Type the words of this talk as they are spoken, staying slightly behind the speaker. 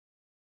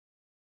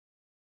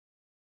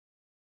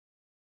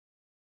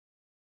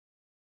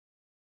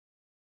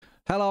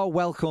Hello,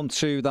 welcome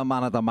to the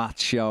Man of the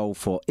Match show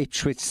for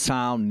Ipswich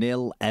Town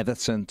 0,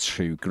 Everton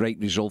 2. Great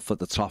result for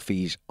the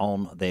Toffees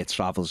on their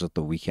travels at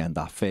the weekend.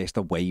 Our first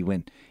away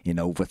win in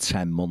over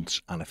 10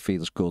 months, and it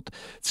feels good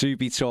to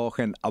be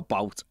talking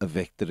about a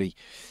victory.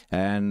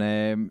 And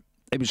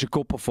it was a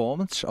good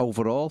performance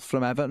overall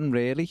from Everton,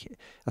 really.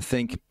 I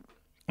think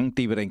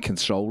they were in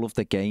control of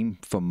the game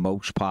for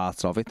most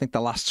parts of it. I think the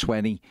last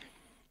 20...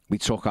 we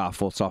took our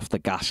foot off the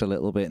gas a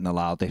little bit and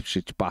allowed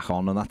Ipswich back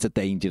on, and that's a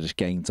dangerous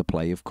game to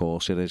play. Of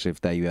course, it is.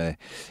 If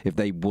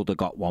they would have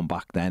got one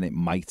back, then it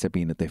might have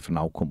been a different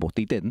outcome, but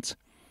they didn't,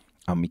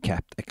 and we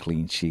kept a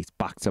clean sheet,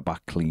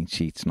 back-to-back clean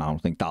sheets. Now I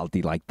think that'll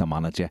delight the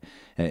manager.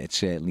 It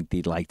certainly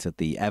delighted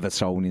the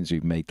Evertonians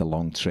who made the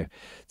long trip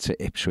to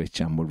Ipswich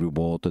and were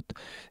rewarded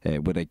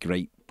with a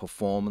great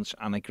performance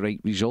and a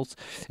great result.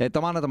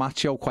 The Man of the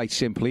Match show, quite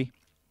simply,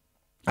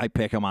 I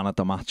pick a man of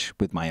the match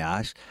with my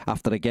eyes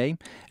after the game,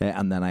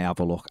 and then I have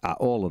a look at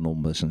all the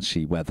numbers and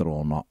see whether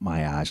or not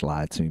my eyes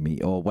lied to me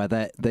or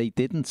whether they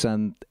didn't.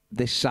 And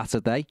this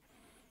Saturday,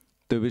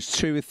 there was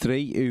 2 or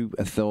 3 who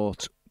I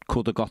thought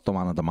could have got the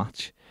man of the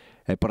match,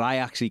 but I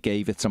actually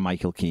gave it to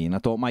Michael Keane. I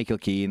thought Michael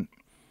Keane,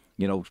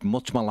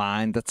 much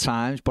maligned at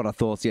times, but I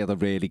thought he had a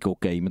really good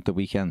game at the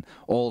weekend.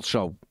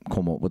 Also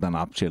come up with an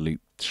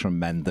absolute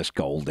tremendous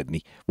goal, didn't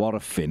he? What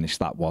a finish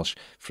that was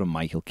from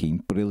Michael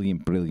Keane.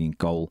 Brilliant, brilliant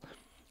goal.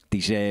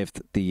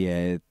 Deserved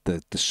the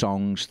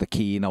songs, the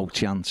keynote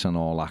chants and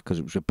all that, because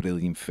it was a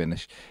brilliant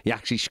finish. He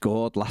actually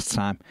scored last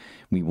time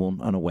we won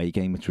an away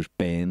game, which was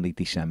Burnley,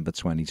 December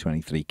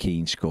 2023.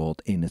 Keane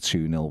scored in a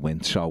 2-0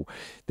 win. So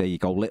there you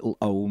go, little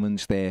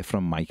omens there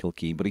from Michael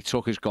Keane. But he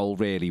took his goal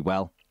really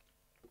well.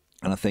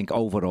 And I think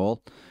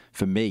overall,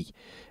 for me,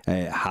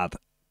 had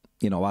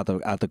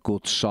a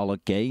good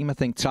solid game. I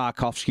think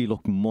Tarkowski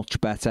looked much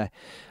better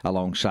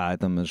alongside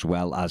them, as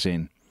well as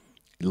in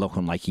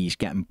looking like he's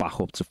getting back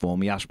up to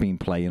form. He has been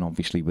playing,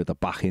 obviously, with a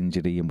back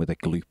injury and with a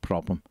glute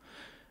problem,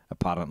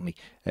 apparently.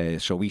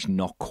 So he's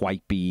not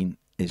quite been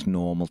his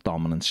normal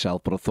dominant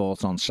self. But I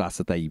thought on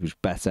Saturday he was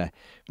better,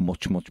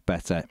 much, much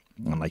better.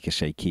 And like I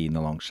say, Keane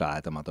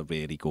alongside him had a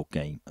really good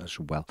game as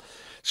well.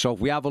 So if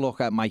we have a look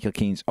at Michael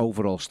Keane's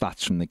overall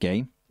stats from the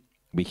game,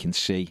 we can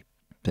see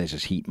there's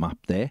his heat map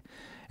there.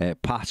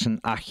 Passing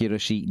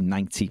accuracy,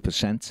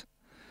 90%.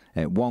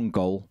 1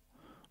 goal.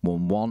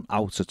 Won 1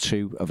 out of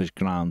 2 of his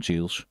ground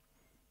duels,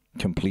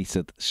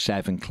 completed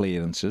 7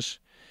 clearances,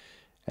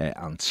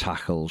 and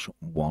tackles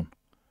 1.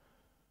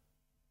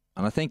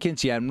 And I think in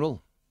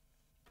general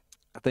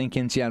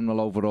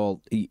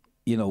overall,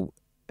 the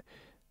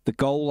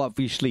goal,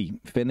 obviously,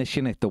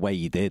 finishing it the way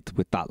he did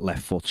with that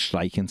left foot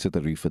strike into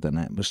the roof of the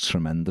net was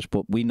tremendous.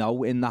 But we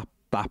know in that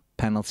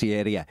penalty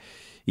area,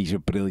 he's a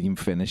brilliant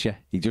finisher.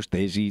 He just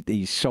is.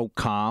 He's so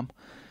calm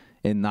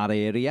in that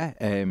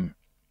area.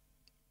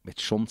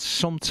 Which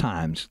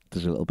sometimes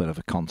there's a little bit of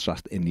a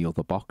contrast in the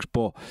other box,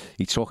 but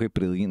he took it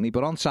brilliantly.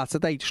 But on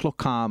Saturday, he just looked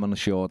calm and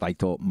assured, I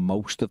thought,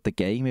 most of the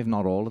game, if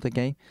not all of the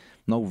game.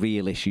 No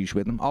real issues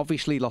with him.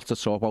 Obviously, lots of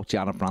talk about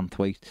Jarrod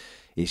Branthwaite.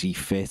 Is he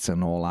fit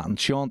and all that? And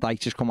Sean Dyche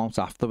just come out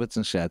afterwards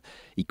and said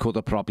he could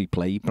have probably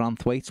played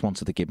Branthwaite,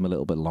 wanted to give him a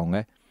little bit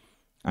longer.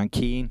 And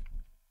Keane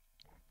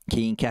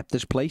kept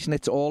his place, and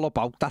it's all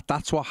about that.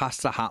 That's what has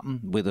to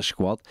happen with a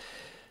squad.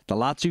 The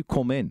lads who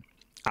come in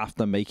have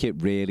to make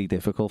it really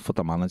difficult for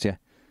the manager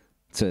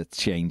to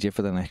change it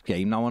for the next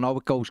game. Now, I know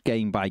it goes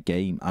game by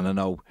game, and I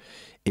know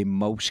in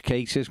most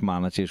cases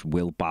managers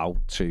will bow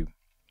to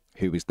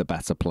who is the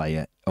better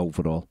player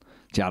overall.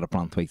 Jarrod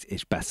Branthwaite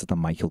is better than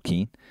Michael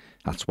Keane.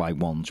 That's why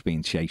one's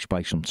being chased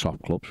by some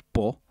top clubs.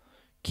 But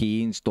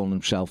Keane's done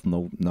himself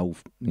no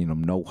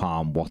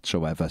harm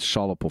whatsoever.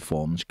 Solid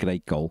performance,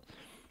 great goal.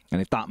 And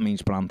if that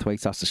means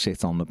Branthwaite has to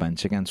sit on the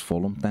bench against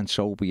Fulham, then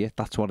so be it.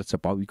 That's what it's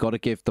about. You've got to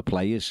give the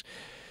players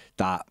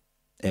that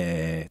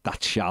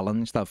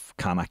challenge of,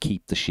 can I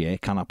keep the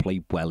shirt? Can I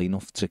play well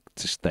enough to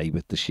stay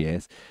with the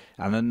shirt?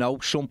 And I know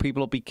some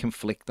people will be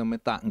conflicting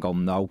with that and go,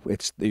 no,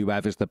 it's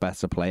whoever's the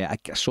better player.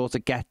 I sort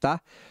of get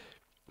that.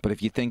 But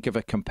if you think of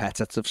a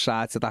competitive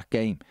side to that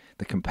game,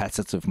 the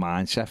competitive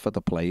mindset for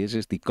the players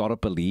is they've got to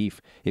believe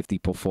if they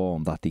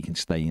perform that they can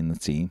stay in the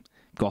team.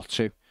 Got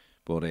to.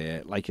 But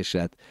like I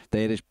said,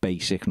 there is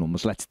basic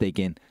numbers. Let's dig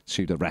in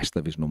to the rest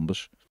of his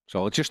numbers.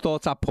 So I just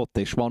thought I'd put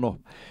this one up.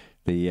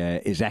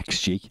 His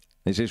XG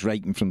is his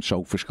rating from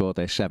SofaScore.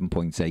 There's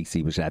 7.8.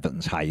 He was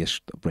Everton's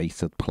highest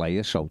rated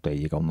player. So there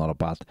you go. Not a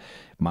bad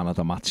man of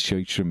the match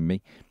choice from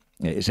me.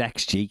 His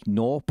XG,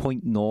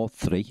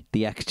 0.03.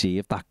 The XG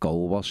of that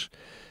goal was.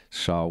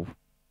 So,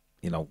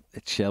 it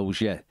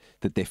shows you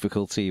the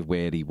difficulty of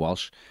where he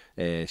was.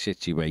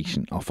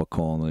 Situation off a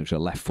corner. It was a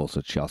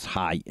left-footed shot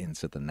high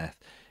into the net.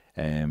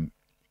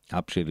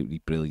 Absolutely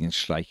brilliant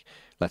strike.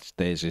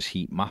 There's his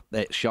heat map,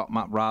 shot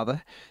map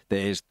rather.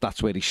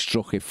 That's where he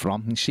struck it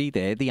from. You see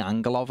there the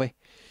angle of it.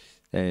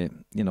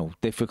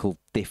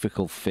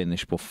 Difficult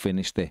finish, but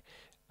finished it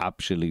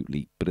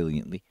absolutely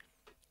brilliantly.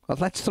 Well,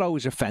 let's throw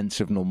his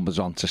offensive numbers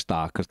on to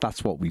start, because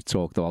that's what we've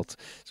talked about.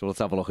 So let's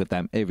have a look at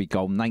them. Here we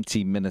go.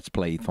 19 minutes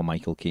played for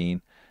Michael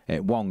Keane.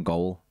 1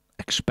 goal,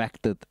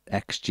 expected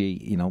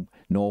XG,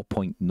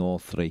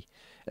 0.03,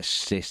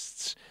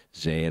 assists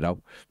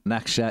 0.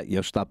 Next set, you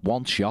just had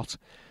one shot.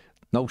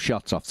 No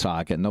shots off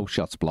target, no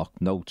shots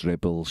blocked, no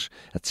dribbles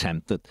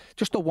attempted.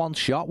 Just a one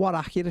shot. What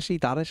accuracy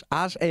that is.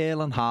 As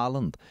Erling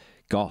Haaland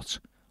got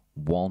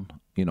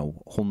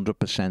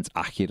 100%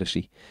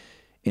 accuracy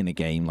in a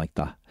game like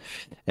that.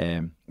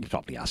 He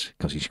probably has,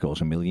 because he scores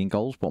a million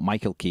goals. But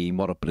Michael Keane,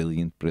 what a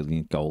brilliant,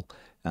 brilliant goal.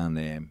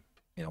 And,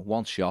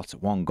 one shot,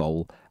 one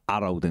goal,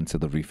 arrowed into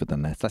the roof of the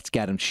net. Let's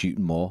get him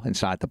shooting more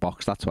inside the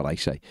box. That's what I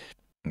say.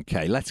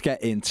 Okay, let's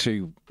get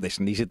into,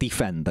 listen, he's a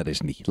defender,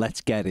 isn't he? Let's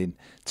get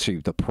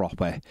into the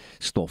proper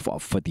stuff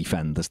for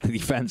defenders. The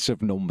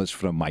defensive numbers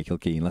from Michael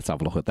Keane. Let's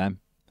have a look at them.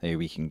 Here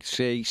we can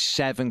see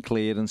 7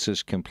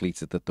 clearances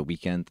completed at the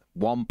weekend.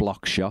 1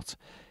 block shot.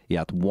 He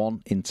had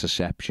 1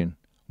 interception,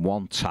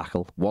 1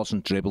 tackle.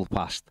 Wasn't dribbled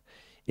past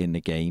in the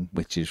game,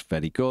 which is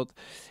very good.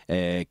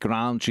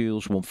 Ground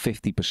duels, won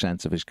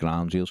 50% of his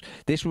ground duels.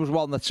 This was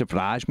one that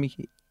surprised me.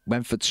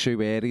 Went for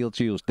 2 aerial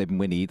duels, didn't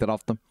win either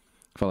of them.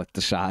 For like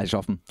the size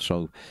of him,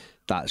 so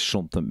that's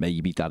something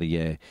maybe that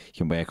he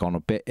can work on a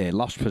bit.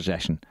 Lost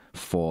possession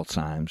 4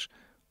 times,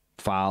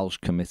 fouls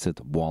committed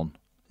 1.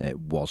 It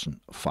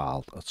wasn't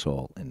fouled at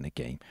all in the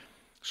game.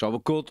 So a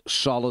good,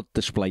 solid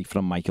display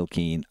from Michael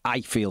Keane. I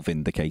feel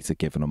vindicated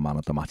giving him man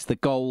of the match. The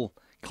goal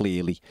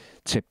clearly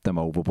tipped him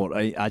over, but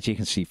as you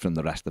can see from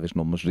the rest of his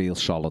numbers, real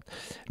solid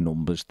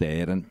numbers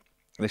there. And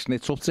listen,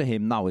 it's up to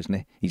him now, isn't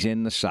it? He's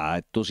in the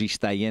side. Does he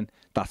stay in?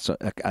 That's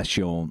a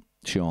Sean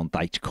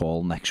Dyche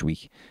call next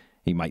week.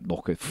 He might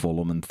look at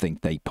Fulham and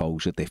think they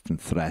pose a different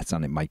threat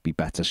and it might be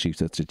better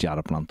suited to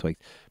Jarrod Branthwaite.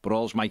 But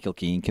all Michael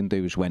Keane can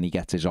do is, when he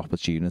gets his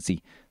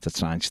opportunity, to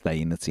try and stay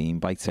in the team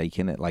by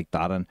taking it like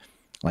that. And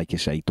like you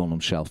say, done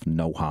himself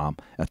no harm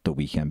at the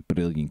weekend.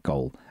 Brilliant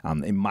goal.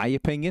 And in my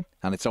opinion,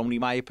 and it's only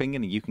my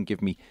opinion, and you can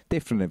give me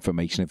different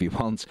information if you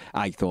want,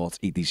 I thought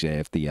he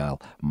deserved the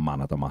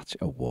Man of the Match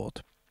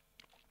award.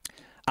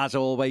 As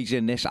always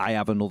in this, I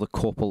have another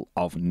couple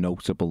of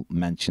notable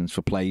mentions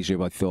for players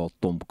who I thought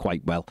done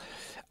quite well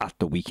at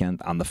the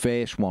weekend. And the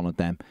first one of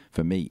them,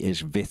 for me,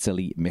 is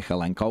Vitaly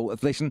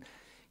Mykolenko. Listen,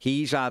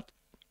 he's had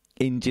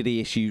injury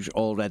issues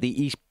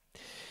already.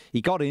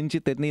 He got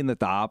injured, didn't he, in the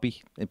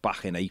derby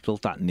back in April,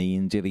 that knee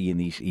injury,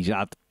 and he's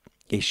had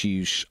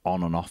issues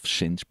on and off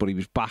since. But he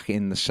was back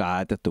in the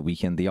side at the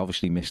weekend. He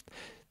obviously missed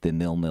the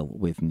 0-0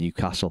 with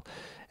Newcastle.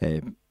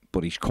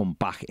 But he's come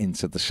back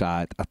into the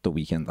side at the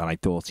weekend, and I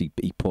thought he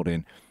put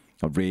in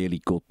a really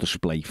good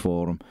display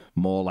for him,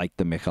 more like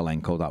the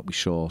Mykolenko that we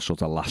saw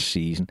sort of last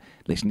season.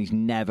 Listen, he's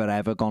never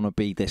ever going to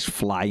be this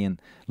flying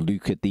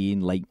Luca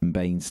Dean, Leighton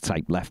Baines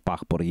type left back,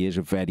 but he is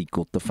a very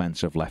good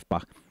defensive left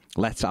back.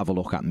 Let's have a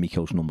look at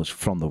Miko's numbers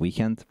from the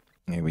weekend.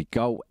 Here we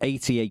go.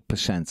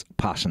 88%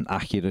 passing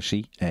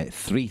accuracy,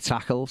 3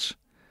 tackles.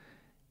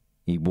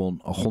 He won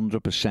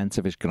 100%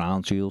 of his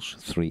ground duels,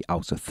 3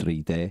 out of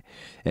 3 there.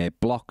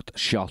 Blocked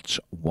shots,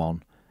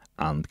 1,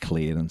 and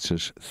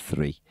clearances,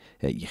 3.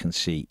 You can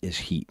see his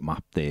heat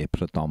map there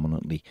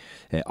predominantly.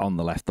 On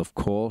the left, of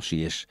course,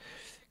 he is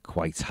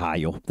quite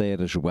high up there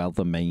as well,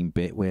 the main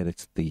bit where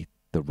it's the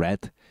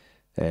red,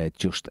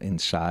 just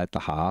inside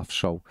the half.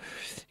 So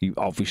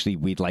obviously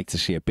we'd like to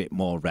see a bit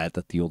more red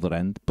at the other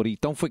end. But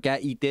don't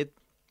forget, he did.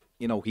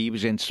 He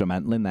was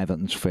instrumental in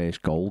Everton's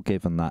first goal,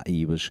 given that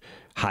he was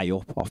high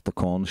up off the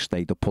corner,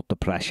 stayed up, put the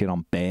pressure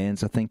on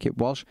Burns, I think it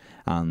was,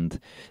 and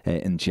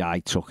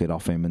Jai took it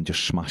off him and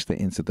just smashed it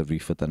into the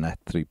roof of the net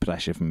through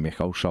pressure from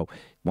Miko. So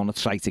want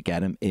to try to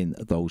get him in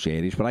those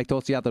areas. But I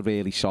thought he had a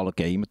really solid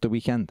game at the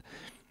weekend.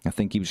 I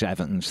think he was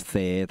Everton's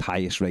 3rd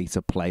highest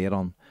rated player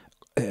on,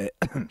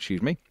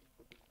 excuse me,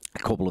 a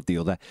couple of the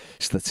other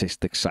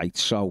statistic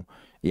sites. So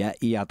yeah,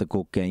 he had a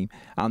good game.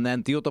 And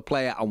then the other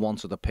player I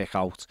wanted to pick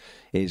out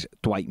is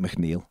Dwight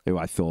McNeil, who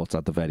I thought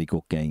had a very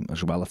good game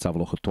as well. Let's have a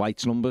look at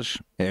Dwight's numbers.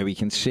 Here we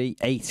can see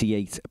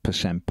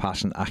 88%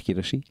 passing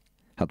accuracy,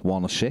 had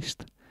 1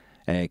 assist.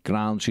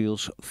 Ground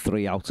duels,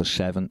 3 out of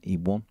 7 he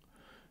won.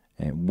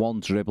 1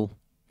 dribble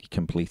he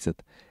completed,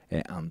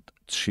 and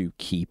 2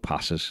 key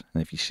passes.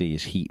 And if you see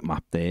his heat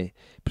map there,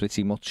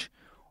 pretty much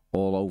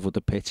all over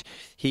the pitch.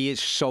 He is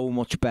so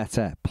much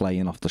better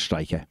playing off the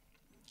striker.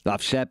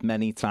 I've said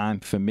many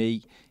times, for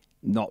me,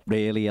 not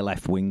really a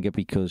left winger,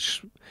 because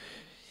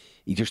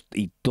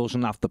he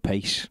doesn't have the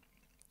pace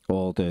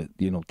or the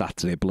that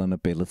dribbling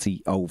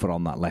ability over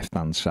on that left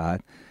hand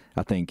side.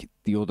 I think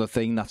the other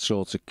thing that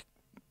sort of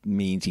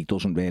means he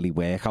doesn't really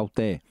work out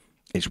there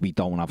is we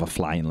don't have a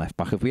flying left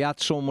back. If we had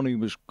someone who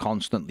was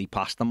constantly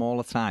past them all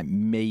the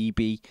time,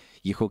 maybe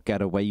you could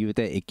get away with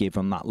it. It'd give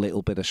him that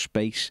little bit of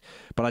space.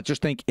 But I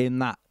just think in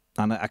that,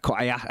 and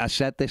I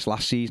said this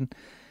last season,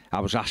 I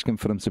was asking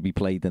for him to be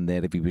played in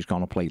there if he was going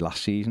to play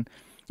last season.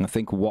 And I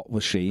think what we're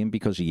seeing,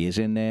 because he is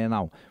in there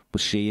now, we're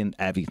seeing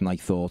everything I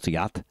thought he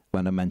had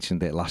when I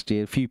mentioned it last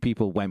year. A few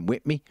people went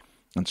with me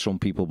and some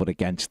people were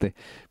against it.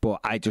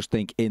 But I just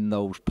think in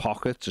those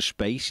pockets of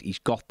space, he's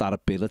got that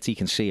ability. He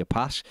can see a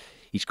pass.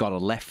 He's got a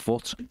left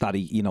foot that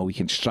he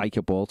can strike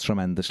a ball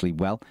tremendously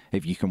well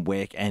if you can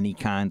work any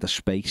kind of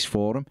space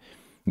for him.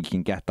 He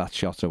can get that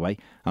shot away.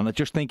 And I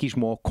just think he's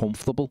more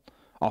comfortable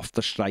off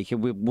the striker.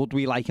 Would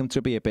we like him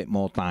to be a bit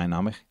more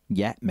dynamic?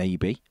 Yeah,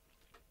 maybe.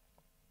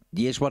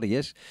 He is what he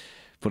is.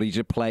 But he's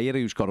a player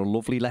who's got a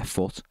lovely left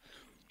foot.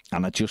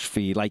 And I just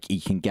feel like he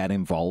can get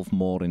involved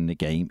more in the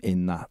game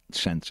in that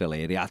central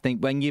area. I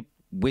think when you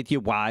with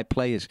your wide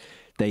players,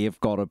 they have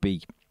got to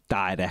be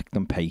direct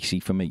and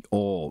pacey for me,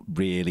 or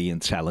really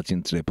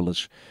intelligent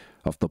dribblers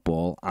of the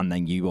ball. And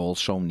then you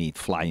also need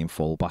flying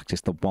fullbacks.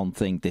 It's the one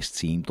thing this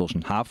team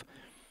doesn't have.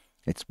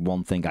 It's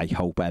one thing I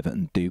hope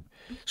Everton do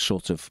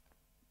sort of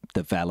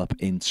develop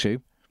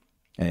into.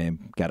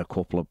 Get a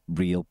couple of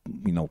real,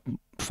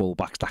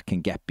 fullbacks that can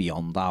get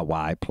beyond our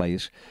wide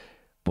players.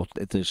 But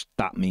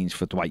that means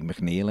for Dwight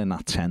McNeil in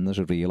that 10, there's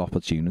a real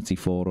opportunity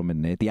for him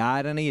in there. The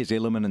irony is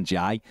Illiman and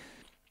Jai,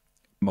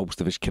 most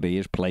of his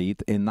career's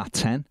played in that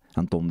 10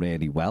 and done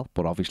really well.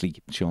 But obviously,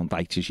 Sean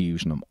Dyche is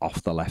using him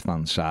off the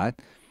left-hand side.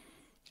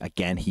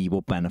 Again, he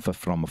will benefit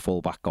from a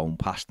fullback going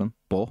past him.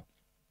 But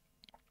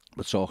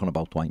we're talking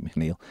about Dwight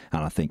McNeil.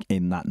 And I think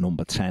in that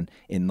number 10,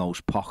 in those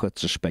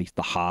pockets of space,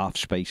 the half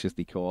space as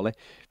they call it,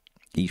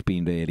 he's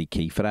been really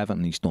key for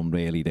Everton. He's done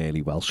really,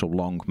 really well. So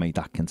long may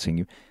that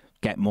continue.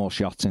 Get more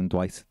shots in,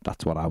 Dwight.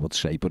 That's what I would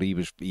say. But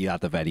he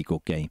had a very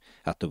good game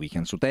at the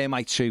weekend. So they're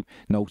my two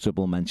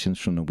notable mentions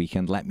from the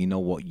weekend. Let me know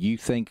what you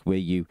think. Were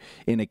you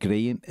in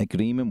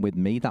agreement with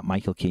me that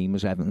Michael Keane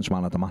was Everton's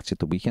man of the match at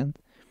the weekend?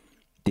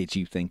 Did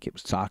you think it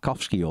was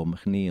Tarkowski or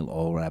McNeil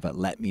or whatever?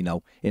 Let me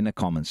know in the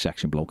comments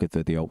section below. Give the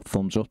video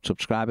thumbs up.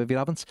 Subscribe if you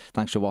haven't.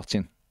 Thanks for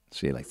watching.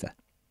 See you later.